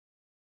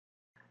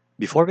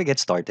Before we get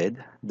started,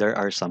 there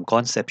are some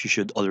concepts you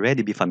should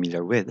already be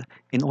familiar with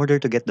in order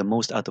to get the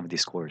most out of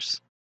this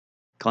course.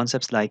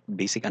 Concepts like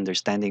basic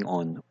understanding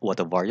on what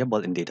a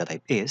variable and data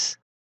type is,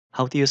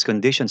 how to use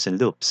conditions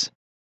and loops,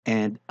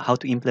 and how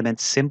to implement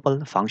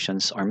simple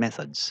functions or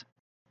methods.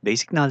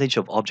 Basic knowledge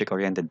of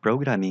object-oriented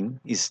programming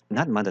is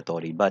not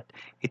mandatory, but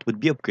it would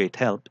be of great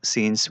help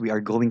since we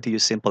are going to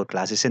use simple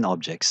classes and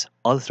objects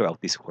all throughout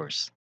this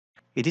course.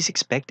 It is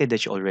expected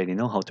that you already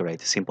know how to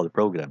write a simple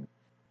program.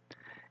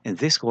 In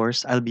this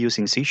course, I'll be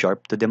using C#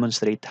 to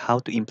demonstrate how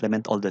to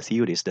implement all the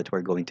theories that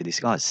we're going to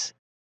discuss.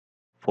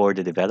 For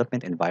the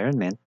development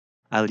environment,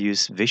 I'll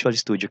use Visual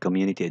Studio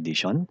Community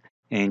Edition,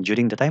 and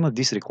during the time of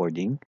this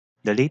recording,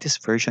 the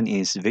latest version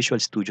is Visual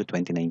Studio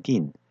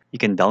 2019. You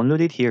can download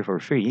it here for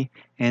free,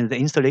 and the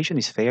installation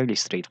is fairly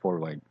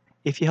straightforward.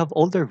 If you have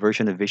older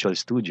version of Visual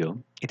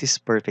Studio, it is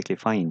perfectly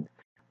fine.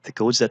 The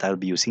codes that I'll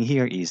be using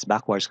here is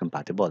backwards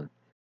compatible.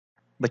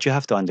 But you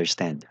have to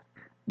understand,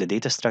 the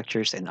data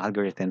structures and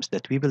algorithms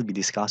that we will be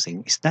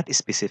discussing is not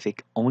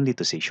specific only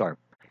to C#.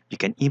 You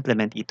can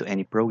implement it to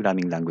any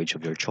programming language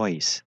of your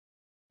choice.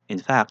 In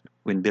fact,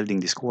 when building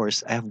this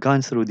course, I have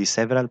gone through the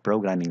several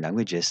programming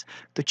languages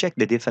to check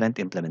the different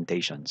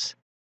implementations.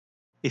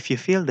 If you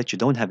feel that you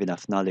don't have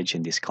enough knowledge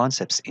in these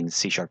concepts in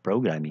C#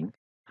 programming,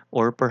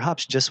 or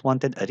perhaps just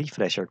wanted a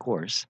refresher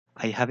course,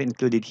 I have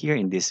included here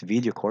in this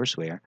video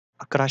courseware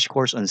a crash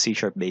course on C#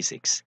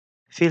 basics.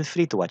 Feel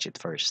free to watch it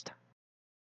first.